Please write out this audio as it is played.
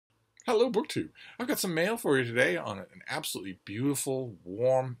Hello, BookTube. I've got some mail for you today on an absolutely beautiful,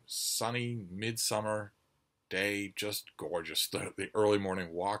 warm, sunny, midsummer day. Just gorgeous. The early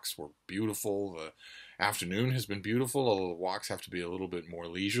morning walks were beautiful. The afternoon has been beautiful, although the walks have to be a little bit more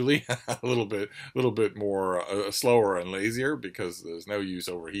leisurely, a little bit more slower and lazier because there's no use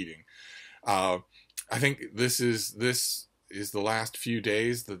overheating. I think this is the last few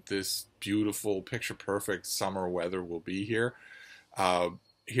days that this beautiful, picture-perfect summer weather will be here.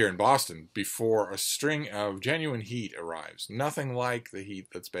 Here in Boston before a string of genuine heat arrives. Nothing like the heat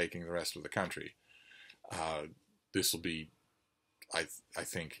that's baking the rest of the country. This will be, I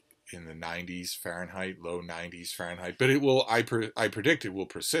think, in the 90s Fahrenheit, low 90s Fahrenheit, but it will. I predict it will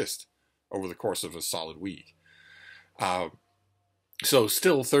persist over the course of a solid week. So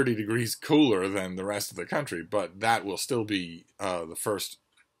still 30 degrees cooler than the rest of the country, but that will still be the first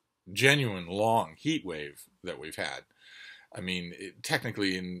genuine long heat wave that we've had. I mean,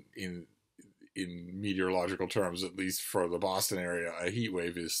 technically, in meteorological terms, at least for the Boston area, a heat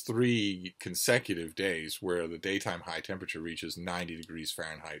wave is 3 consecutive days where the daytime high temperature reaches 90 degrees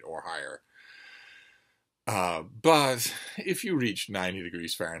Fahrenheit or higher. But if you reach 90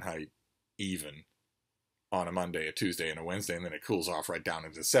 degrees Fahrenheit even on a Monday, a Tuesday, and a Wednesday, and then it cools off right down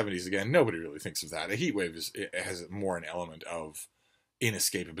into the 70s again, nobody really thinks of that. A heat wave has more an element of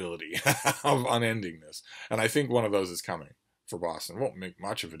inescapability, of unendingness. And I think one of those is coming for Boston. It won't make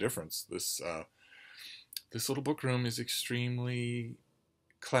much of a difference. This little book room is extremely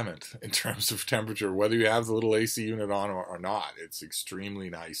clement in terms of temperature, whether you have the little AC unit on or not. It's extremely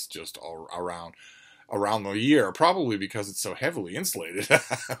nice just all around the year, probably because it's so heavily insulated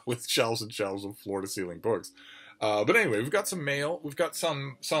with shelves and shelves of floor-to-ceiling books. But anyway, we've got some mail, we've got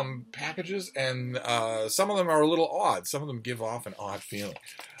some packages, and some of them are a little odd. Some of them give off an odd feeling.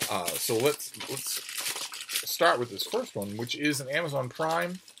 So let's start with this first one, which is an Amazon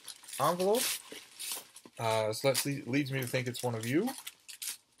Prime envelope. So that leads me to think it's one of you.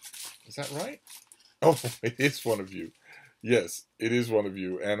 Is that right? Oh, it is one of you. Yes, it is one of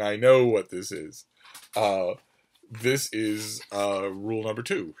you, and I know what this is. This is rule number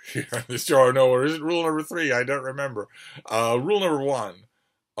 2 here on this jar. No, or is it rule number 3? I don't remember. Rule number 1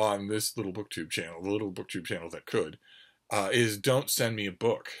 on this little BookTube channel, the little BookTube channel that could, is don't send me a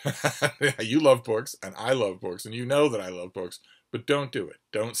book. You love books, and I love books, and you know that I love books, but don't do it.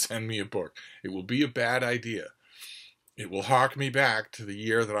 Don't send me a book. It will be a bad idea. It will hark me back to the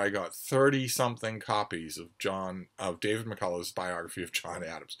year that I got 30-something copies of David McCullough's biography of John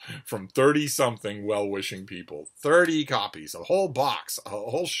Adams from 30-something well-wishing people. 30 copies, a whole box, a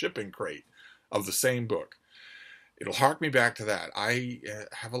whole shipping crate of the same book. It'll hark me back to that. I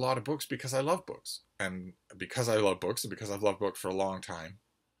have a lot of books because I love books. And because I love books, and because I've loved books for a long time,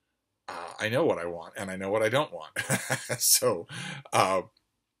 I know what I want, and I know what I don't want. So,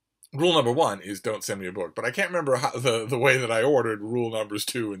 rule number 1 is don't send me a book. But I can't remember the way that I ordered rule numbers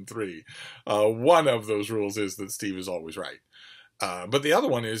 2 and 3. One of those rules is that Steve is always right. But the other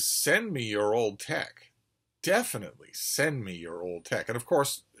one is send me your old tech. Definitely send me your old tech. And of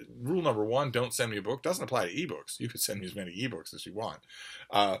course, rule number 1, don't send me a book, doesn't apply to ebooks. You could send me as many ebooks as you want.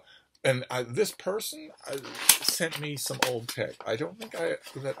 And this person sent me some old tech. I don't think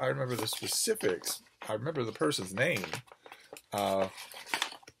that I remember the specifics. I remember the person's name.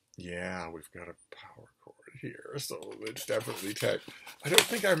 Yeah, we've got a power cord here, so it's definitely tech. I don't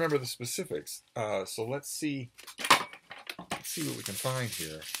think I remember the specifics. So let's see what we can find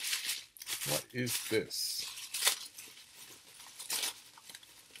here. What is this?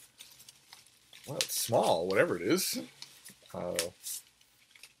 Well, it's small, whatever it is.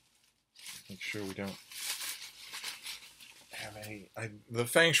 Make sure we don't have any. The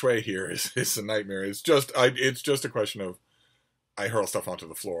feng shui here is a nightmare. It's just a question of I hurl stuff onto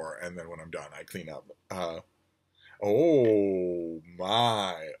the floor, and then when I'm done, I clean up. Oh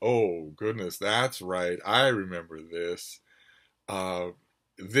my! Oh goodness, that's right. I remember this.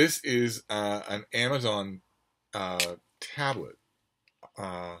 This is an Amazon tablet.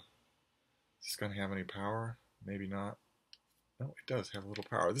 Is this going to have any power? Maybe not. No, it does have a little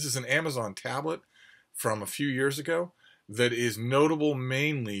power. This is an Amazon tablet from a few years ago that is notable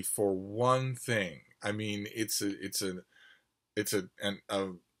mainly for one thing. I mean, it's a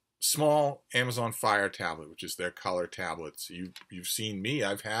small Amazon Fire tablet, which is their color tablets. You've seen me.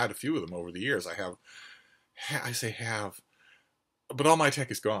 I've had a few of them over the years. I say have, but all my tech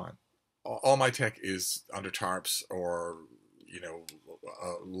is gone. All my tech is under tarps or,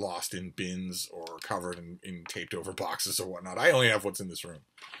 lost in bins or covered in taped over boxes or whatnot. I only have what's in this room.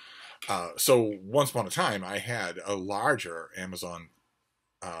 So once upon a time, I had a larger Amazon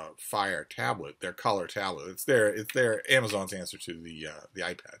Fire tablet, their color tablet. It's their Amazon's answer to the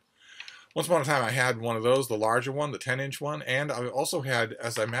iPad. Once upon a time, I had one of those, the larger one, the 10-inch one, and I also had,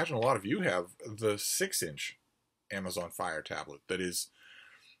 as I imagine a lot of you have, the 6-inch Amazon Fire tablet that is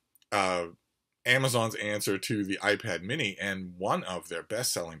Amazon's answer to the iPad Mini and one of their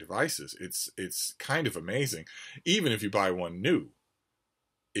best-selling devices. It's kind of amazing, even if you buy one new.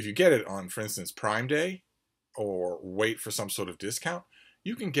 If you get it on, for instance, Prime Day, or wait for some sort of discount,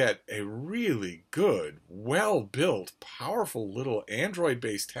 you can get a really good, well-built, powerful little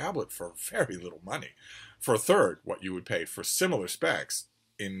Android-based tablet for very little money. For a third what you would pay for similar specs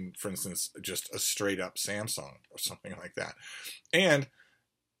in, for instance, just a straight-up Samsung or something like that. And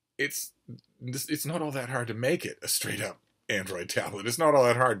it's not all that hard to make it a straight-up Android tablet. It's not all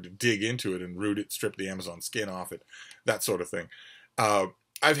that hard to dig into it and root it, strip the Amazon skin off it, that sort of thing.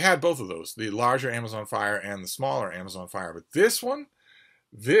 I've had both of those, the larger Amazon Fire and the smaller Amazon Fire, but this one,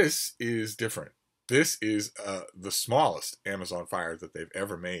 this is different. This is the smallest Amazon Fire that they've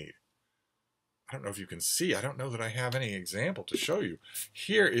ever made. I don't know if you can see. I don't know that I have any example to show you.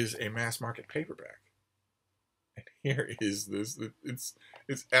 Here is a mass market paperback. And here is this. It's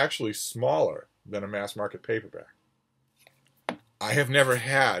actually smaller than a mass market paperback. I have never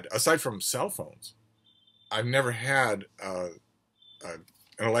had, aside from cell phones, I've never had an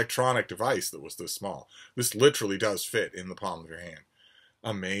electronic device that was this small. This literally does fit in the palm of your hand.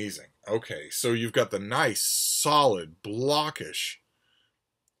 Amazing. Okay, so you've got the nice, solid, blockish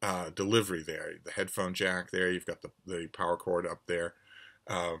delivery there. The headphone jack there. You've got the power cord up there.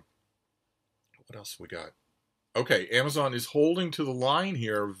 What else we got? Okay, Amazon is holding to the line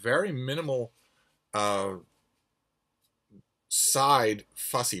here. Very minimal side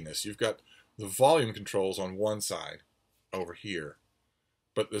fussiness. You've got the volume controls on one side over here,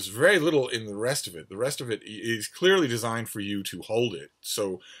 but there's very little in the rest of it. The rest of it is clearly designed for you to hold it.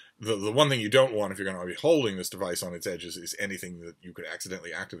 So the one thing you don't want if you're going to be holding this device on its edges is anything that you could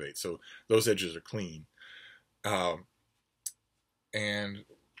accidentally activate. So those edges are clean. And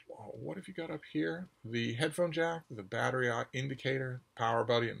what have you got up here? The headphone jack, the battery indicator, power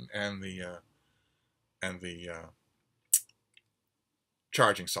button, and the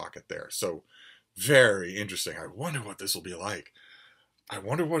charging socket there. So very interesting. I wonder what this will be like. I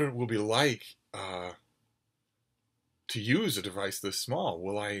wonder what it will be like to use a device this small.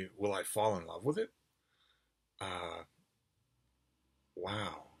 Will I fall in love with it?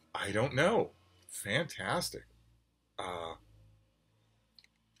 Wow. I don't know. Fantastic.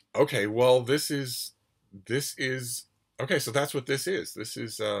 Okay, well, this is okay, so that's what this is. This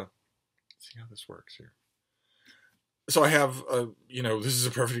is let's see how this works here. So I have this is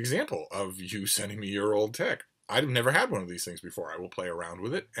a perfect example of you sending me your old tech. I've never had one of these things before. I will play around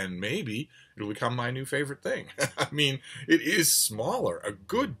with it, and maybe it'll become my new favorite thing. I mean, it is smaller, a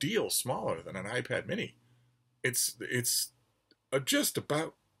good deal smaller than an iPad Mini. It's just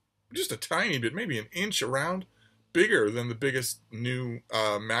a tiny bit, maybe an inch around, bigger than the biggest new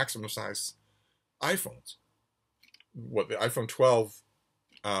maximum size iPhones. What, the iPhone 12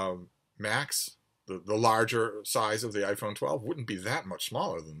 Max, the larger size of the iPhone 12, wouldn't be that much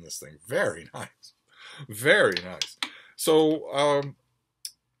smaller than this thing. Very nice. Very nice. So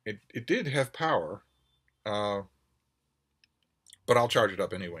it did have power, but I'll charge it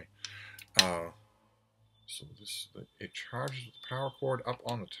up anyway. So it charges the power cord up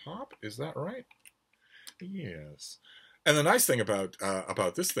on the top. Is that right? Yes. And the nice thing about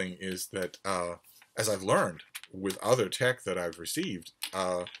this thing is that as I've learned with other tech that I've received,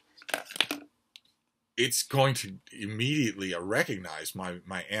 it's going to immediately recognize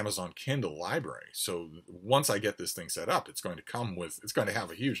my Amazon Kindle library. So once I get this thing set up, it's going to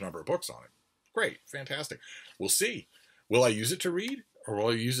have a huge number of books on it. Great, fantastic. We'll see. Will I use it to read, or will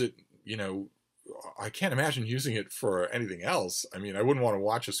I use it, I can't imagine using it for anything else. I mean, I wouldn't want to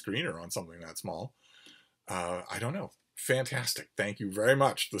watch a screener on something that small. I don't know. Fantastic. Thank you very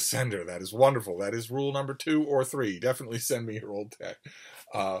much, the sender. That is wonderful. That is rule number 2 or 3. Definitely send me your old tech.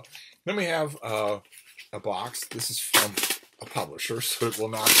 Then we have a box. This is from a publisher, so it will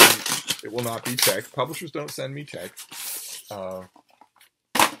not be tech. Publishers don't send me tech.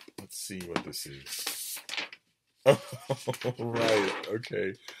 Let's see what this is. Oh, right.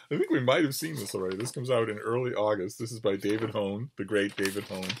 Okay. I think we might have seen this already. This comes out in early August. This is by David Hone, the great David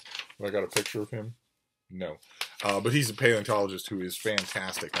Hone. Have I got a picture of him? No. But he's a paleontologist who is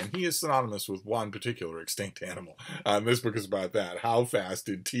fantastic, and he is synonymous with one particular extinct animal. This book is about that. How fast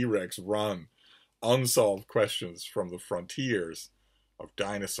did T-Rex run? Unsolved questions from the frontiers of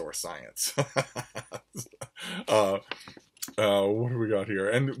dinosaur science. What do we got here?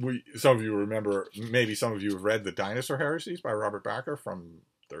 And some of you remember, maybe some of you have read The Dinosaur Heresies by Robert Bakker from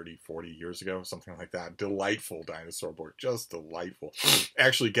 30, 40 years ago, something like that. Delightful dinosaur book, just delightful.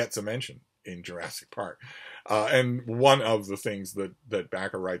 Actually gets a mention in Jurassic Park. And one of the things that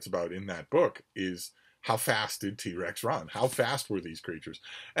Backer writes about in that book is how fast did T-Rex run? How fast were these creatures?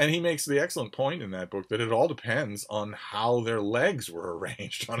 And he makes the excellent point in that book that it all depends on how their legs were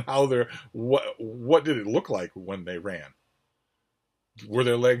arranged, on how what did it look like when they ran? Were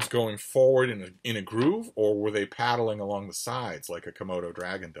their legs going forward in a groove, or were they paddling along the sides like a Komodo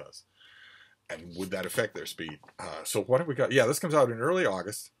dragon does? And would that affect their speed? So what have we got? Yeah, this comes out in early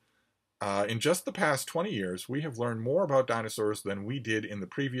August. In just the past 20 years, we have learned more about dinosaurs than we did in the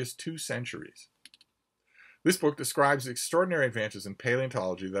previous 2 centuries. This book describes the extraordinary advances in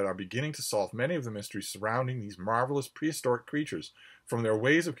paleontology that are beginning to solve many of the mysteries surrounding these marvelous prehistoric creatures, from their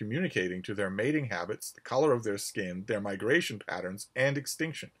ways of communicating to their mating habits, the color of their skin, their migration patterns, and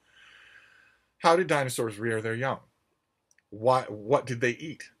extinction. How did dinosaurs rear their young? What did they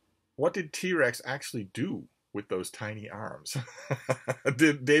eat? What did T-Rex actually do with those tiny arms?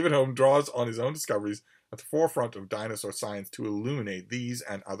 David Home draws on his own discoveries at the forefront of dinosaur science to illuminate these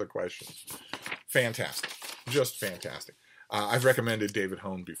and other questions. Fantastic. Just fantastic. I've recommended David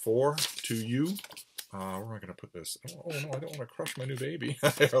Hone before to you. Where am I going to put this? Oh, no, I don't want to crush my new baby.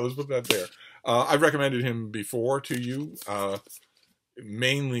 Let's put that there. I've recommended him before to you.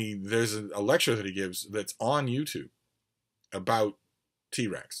 Mainly, there's a lecture that he gives that's on YouTube about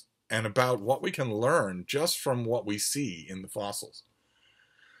T-Rex and about what we can learn just from what we see in the fossils.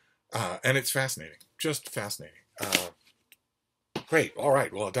 And it's fascinating. Just fascinating. Great. All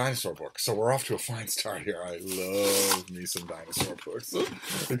right. Well, a dinosaur book. So we're off to a fine start here. I love me some dinosaur books.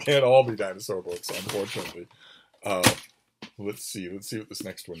 It can't all be dinosaur books, unfortunately. Let's see. Let's see what this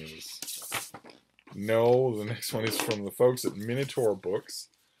next one is. No, the next one is from the folks at Minotaur Books.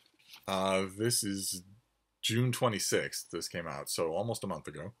 This is June 26th. This came out, so almost a month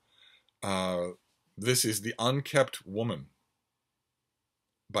ago. This is The Unkept Woman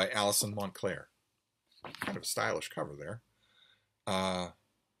by Alison Montclair. Kind of a stylish cover there. The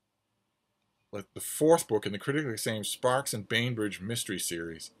 4th book in the critically acclaimed Sparks and Bainbridge mystery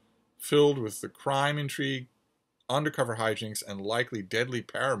series, filled with the crime intrigue, undercover hijinks, and likely deadly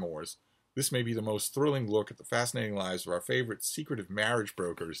paramours. This may be the most thrilling look at the fascinating lives of our favorite secretive marriage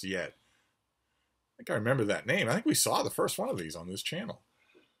brokers yet. I think I remember that name. I think we saw the first one of these on this channel.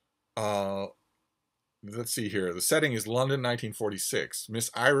 Let's see here. The setting is London, 1946.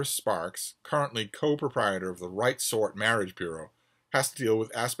 Miss Iris Sparks, currently co-proprietor of the Right Sort Marriage Bureau, has to deal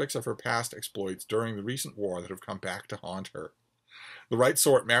with aspects of her past exploits during the recent war that have come back to haunt her. The Right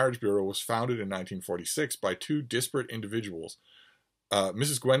Sort Marriage Bureau was founded in 1946 by 2 disparate individuals,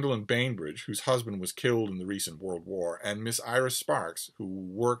 Mrs. Gwendolyn Bainbridge, whose husband was killed in the recent World War, and Miss Iris Sparks, who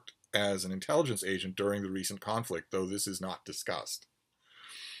worked as an intelligence agent during the recent conflict, though this is not discussed.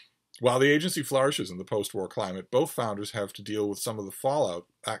 While the agency flourishes in the post-war climate, both founders have to deal with some of the fallout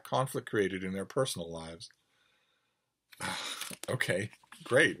that conflict created in their personal lives. Okay,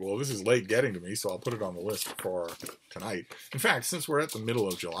 great. Well, this is late getting to me, so I'll put it on the list for tonight. In fact, since we're at the middle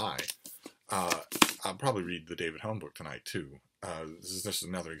of July, I'll probably read the David Hone book tonight, too. This is just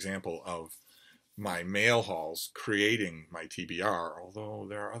another example of my mail hauls creating my TBR, although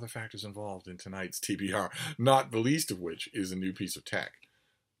there are other factors involved in tonight's TBR, not the least of which is a new piece of tech,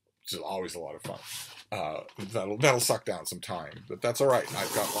 which is always a lot of fun. That'll suck down some time, but that's all right.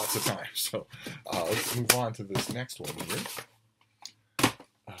 I've got lots of time, so let's move on to this next one here.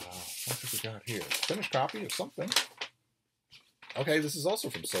 What have we got here? Finished copy of something. Okay, this is also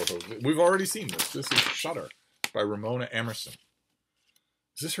from Soho. We've already seen this. This is Shutter by Ramona Emerson.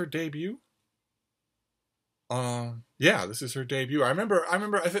 Is this her debut? Yeah, this is her debut. I remember.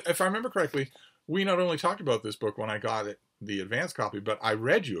 If I remember correctly, we not only talked about this book when I got it, the advanced copy, but I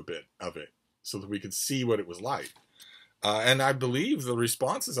read you a bit of it so that we could see what it was like. And I believe the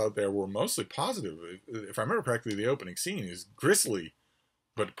responses out there were mostly positive. If I remember correctly, the opening scene is grisly,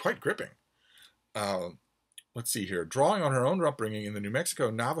 but quite gripping. Let's see here. Drawing on her own upbringing in the New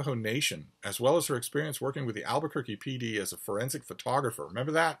Mexico Navajo Nation, as well as her experience working with the Albuquerque PD as a forensic photographer.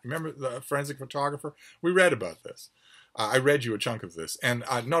 Remember that? Remember the forensic photographer? We read about this. I read you a chunk of this. And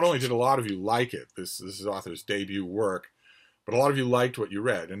not only did a lot of you like it, this is author's debut work, but a lot of you liked what you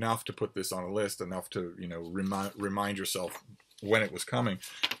read, enough to put this on a list, enough to, remind yourself when it was coming.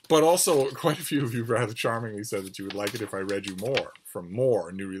 But also, quite a few of you rather charmingly said that you would like it if I read you more, from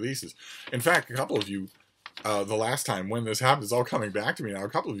more new releases. In fact, a couple of you, the last time when this happened, it's all coming back to me now, a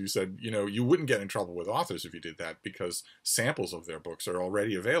couple of you said, you wouldn't get in trouble with authors if you did that, because samples of their books are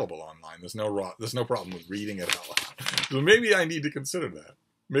already available online. There's no problem with reading it out loud. So maybe I need to consider that.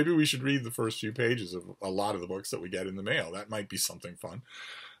 Maybe we should read the first few pages of a lot of the books that we get in the mail. That might be something fun.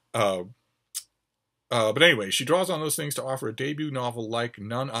 But anyway, she draws on those things to offer a debut novel like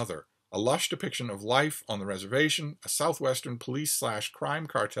none other. A lush depiction of life on the reservation, a southwestern police/crime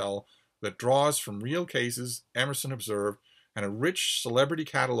cartel that draws from real cases Emerson observed, and a rich celebrity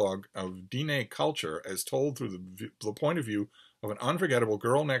catalog of Diné culture as told through the point of view of an unforgettable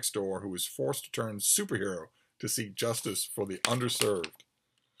girl next door who was forced to turn superhero to seek justice for the underserved.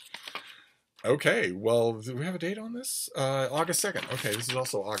 Okay, well, do we have a date on this? August 2nd. Okay, this is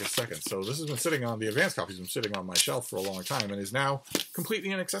also August 2nd. So this has been sitting on, the advance copy's been sitting on my shelf for a long time and is now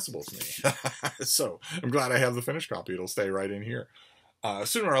completely inaccessible to me. So I'm glad I have the finished copy. It'll stay right in here.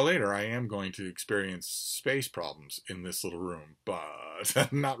 Sooner or later, I am going to experience space problems in this little room,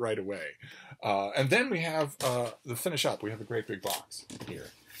 but not right away. And then we have, the finish up, we have a great big box here.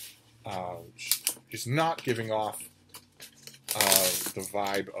 It's not giving off the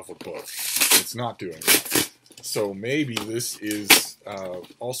vibe of a book. It's not doing that. So maybe this is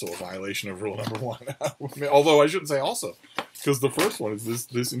also a violation of rule number 1. Although I shouldn't say also, because the first one is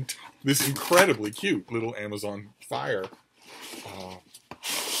this incredibly cute little Amazon Fire.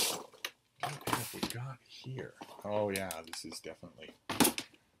 What have we got here? Oh yeah, this is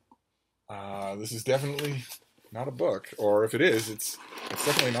definitely not a book, or if it is, it's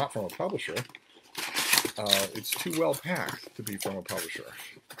definitely not from a publisher. It's too well packed to be from a publisher.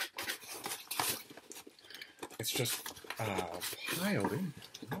 It's just piled in.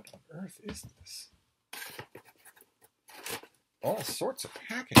 What on earth is this? All sorts of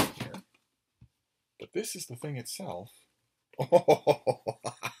packing in here. But this is the thing itself. Oh,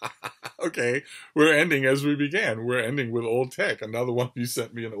 okay, we're ending as we began. We're ending with old tech. Another one of you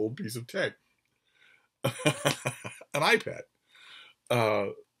sent me an old piece of tech. An iPad.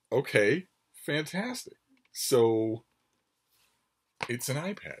 Okay, fantastic. So, it's an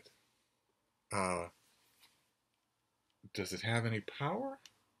iPad. Does it have any power?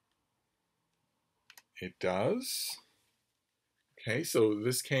 It does. Okay, so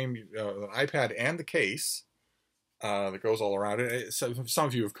this came, an iPad and the case that goes all around it. So some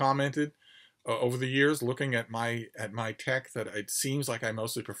of you have commented over the years, looking at my tech, that it seems like I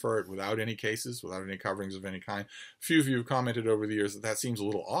mostly prefer it without any cases, without any coverings of any kind. A few of you have commented over the years that seems a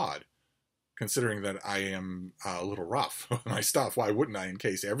little odd, considering that I am a little rough with my stuff. Why wouldn't I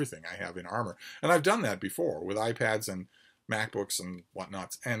encase everything I have in armor? And I've done that before with iPads and MacBooks and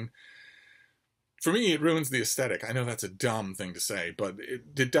whatnots. And for me, it ruins the aesthetic. I know that's a dumb thing to say, but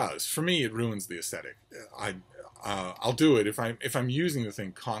it does. For me, it ruins the aesthetic. I'll do it if I'm using the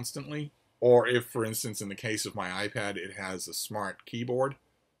thing constantly, or if, for instance, in the case of my iPad, it has a smart keyboard,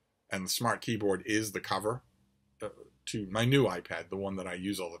 and the smart keyboard is the cover to my new iPad, the one that I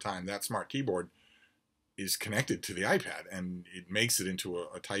use all the time. That smart keyboard is connected to the iPad, and it makes it into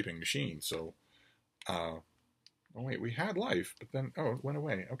a typing machine. So, oh wait, we had life, but then, oh, it went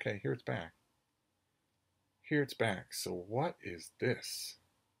away. Okay, here it's back. Here it's back. So what is this?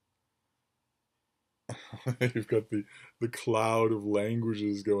 You've got the cloud of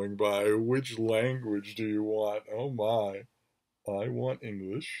languages going by. Which language do you want? Oh my. I want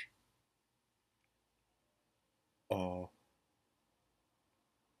English. I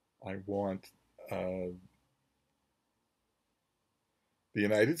want the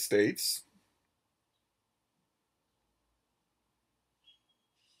United States.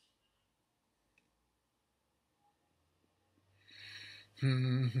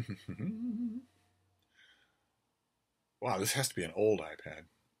 Wow, this has to be an old iPad,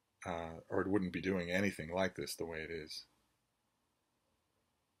 or it wouldn't be doing anything like this the way it is.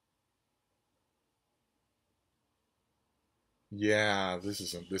 Yeah,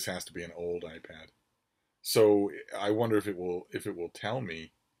 this has to be an old iPad. So I wonder if it will tell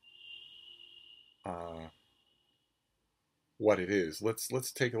me what it is.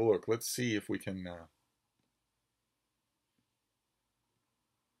 Let's take a look. Let's see if we can.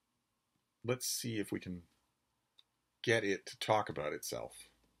 Let's see if we can get it to talk about itself.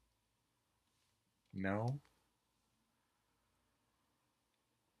 No.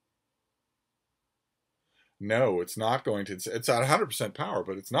 No, it's not going to. It's at 100% power,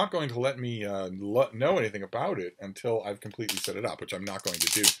 but it's not going to let me know anything about it until I've completely set it up, which I'm not going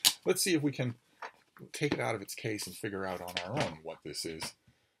to do. Let's see if we can take it out of its case and figure out on our own what this is.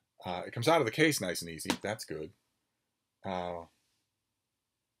 It comes out of the case nice and easy. That's good.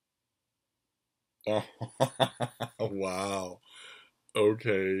 Oh, wow.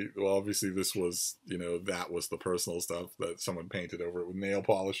 Okay. Well, obviously this was, that was the personal stuff that someone painted over it with nail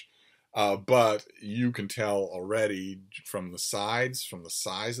polish. But you can tell already from the sides, from the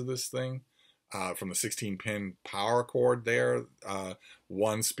size of this thing, from the 16-pin power cord there.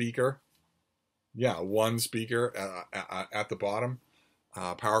 One speaker. Yeah, one speaker at the bottom.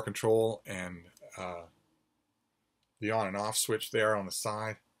 Power control and the on and off switch there on the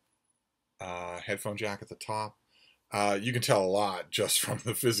side. Headphone jack at the top. You can tell a lot just from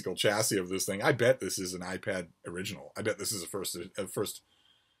the physical chassis of this thing. I bet this is an iPad original. I bet this is a first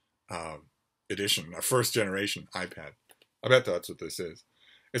edition, a first generation iPad. I bet that's what this is.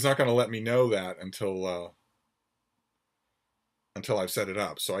 It's not going to let me know that until I've set it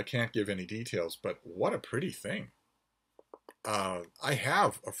up, so I can't give any details. But what a pretty thing! I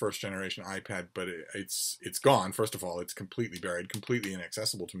have a first generation iPad, but it's gone. First of all, it's completely buried, completely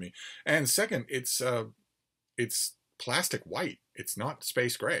inaccessible to me. And second, it's plastic white. It's not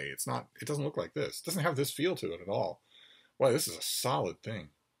space gray. It doesn't look like this. It doesn't have this feel to it at all. Wow, this is a solid thing.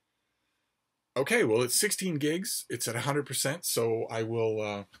 Okay, well, it's 16 gigs. It's at 100%, so I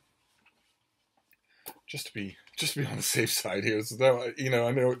will just to be on the safe side here. So,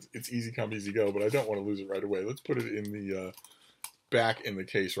 I know it's easy come, easy go, but I don't want to lose it right away. Let's put it in the back in the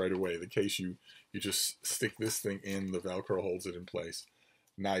case right away. The case you just stick this thing in. The Velcro holds it in place.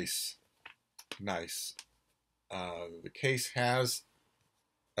 Nice. The case has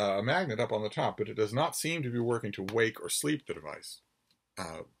a magnet up on the top, but it does not seem to be working to wake or sleep the device.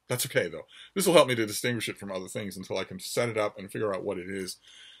 That's okay, though. This will help me to distinguish it from other things until I can set it up and figure out what it is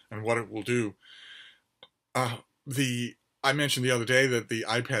and what it will do. I mentioned the other day that the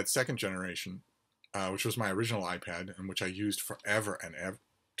iPad second generation, which was my original iPad and which I used forever and ever,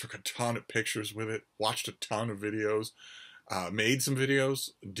 took a ton of pictures with it, watched a ton of videos, made some videos,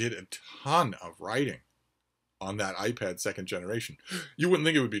 did a ton of writing on that iPad second generation. You wouldn't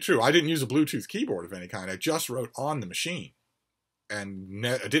think it would be true. I didn't use a Bluetooth keyboard of any kind. I just wrote on the machine. And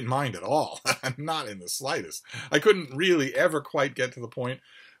I didn't mind at all. Not in the slightest. I couldn't really ever quite get to the point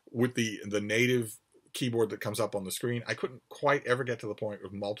with the native keyboard that comes up on the screen. I couldn't quite ever get to the point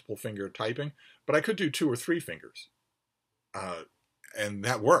of multiple finger typing, but I could do 2 or 3 fingers. And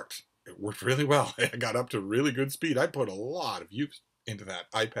that worked. It worked really well. I got up to really good speed. I put a lot of use into that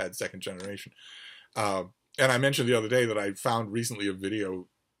iPad second generation. And I mentioned the other day that I found recently a video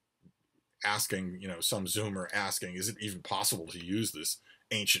asking, some Zoomer asking, is it even possible to use this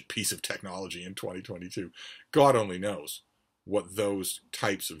ancient piece of technology in 2022? God only knows what those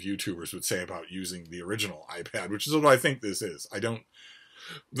types of YouTubers would say about using the original iPad, which is what I think this is.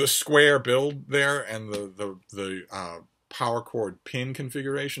 The square build there and the power cord pin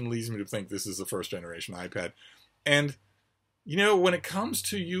configuration leads me to think this is the first generation iPad. And when it comes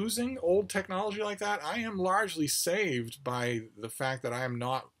to using old technology like that, I am largely saved by the fact that I am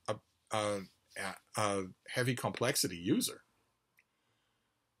not a heavy complexity user.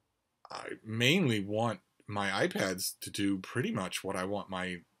 I mainly want my iPads to do pretty much what I want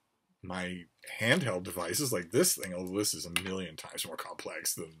my handheld devices, like this thing, although this is a million times more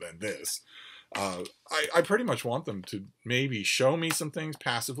complex than this. I pretty much want them to maybe show me some things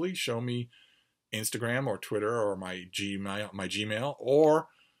passively, show me Instagram or Twitter or my Gmail, or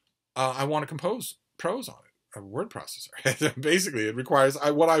I want to compose prose on it. A word processor. Basically, it requires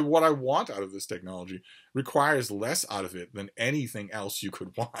what I want out of this technology requires less out of it than anything else you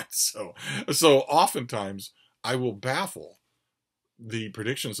could want. So oftentimes I will baffle the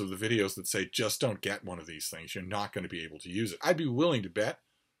predictions of the videos that say just don't get one of these things. You're not going to be able to use it. I'd be willing to bet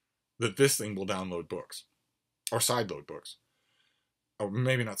that this thing will download books or sideload books, or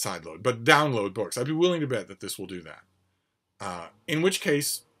maybe not sideload, but download books. I'd be willing to bet that this will do that. In which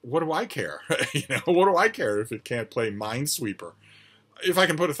case, what do I care? What do I care if it can't play Minesweeper? If I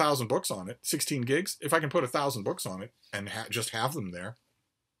can put 1,000 books on it, 16 gigs, if I can put 1,000 books on it and just have them there,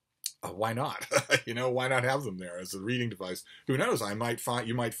 why not? Why not have them there as a reading device? Who knows? You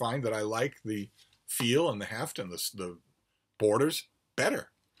might find that I like the feel and the heft and the borders better.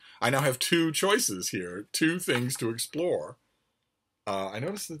 I now have 2 choices here, 2 things to explore. I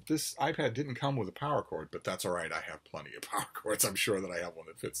noticed that this iPad didn't come with a power cord, but that's all right. I have plenty of power cords. I'm sure that I have one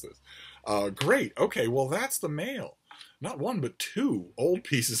that fits this. Great. Okay, well, that's the mail. Not 1, but 2 old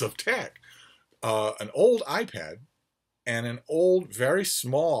pieces of tech. An old iPad and an old, very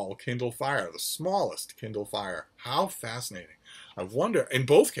small Kindle Fire, the smallest Kindle Fire. How fascinating. I wonder, in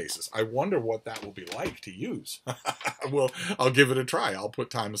both cases, I wonder what that will be like to use. Well, I'll give it a try. I'll put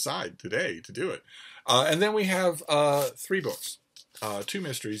time aside today to do it. And then we have 3 books. 2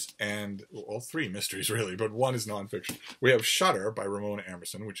 mysteries and, 3 mysteries really, but 1 is nonfiction. We have Shutter by Ramona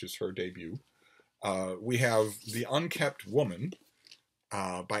Emerson, which is her debut. We have The Unkept Woman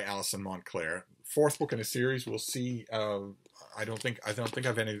by Alison Montclair. 4th book in a series. We'll see. I don't think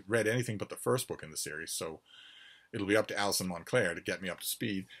I've read anything but the first book in the series, so It'll be up to Alison Montclair to get me up to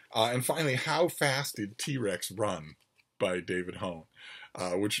speed. And finally, How Fast Did T-Rex Run by David Hone,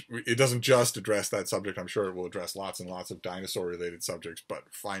 which it doesn't just address that subject. I'm sure it will address lots and lots of dinosaur-related subjects, but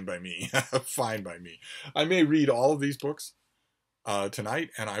fine by me. Fine by me. I may read all of these books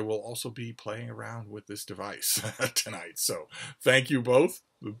tonight, and I will also be playing around with this device tonight. So thank you both,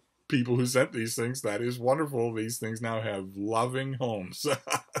 the people who sent these things. That is wonderful. These things now have loving homes.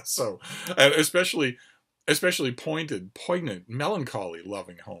 So, and especially poignant, melancholy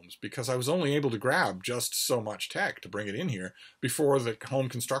loving homes, because I was only able to grab just so much tech to bring it in here before the home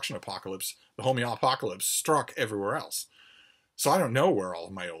construction apocalypse, the home apocalypse, struck everywhere else. So I don't know where all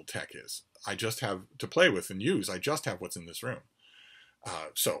of my old tech is. I just have to play with and use. I just have what's in this room.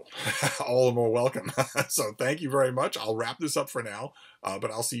 So all the more welcome. So thank you very much. I'll wrap this up for now, but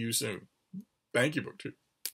I'll see you soon. Thank you, BookTube.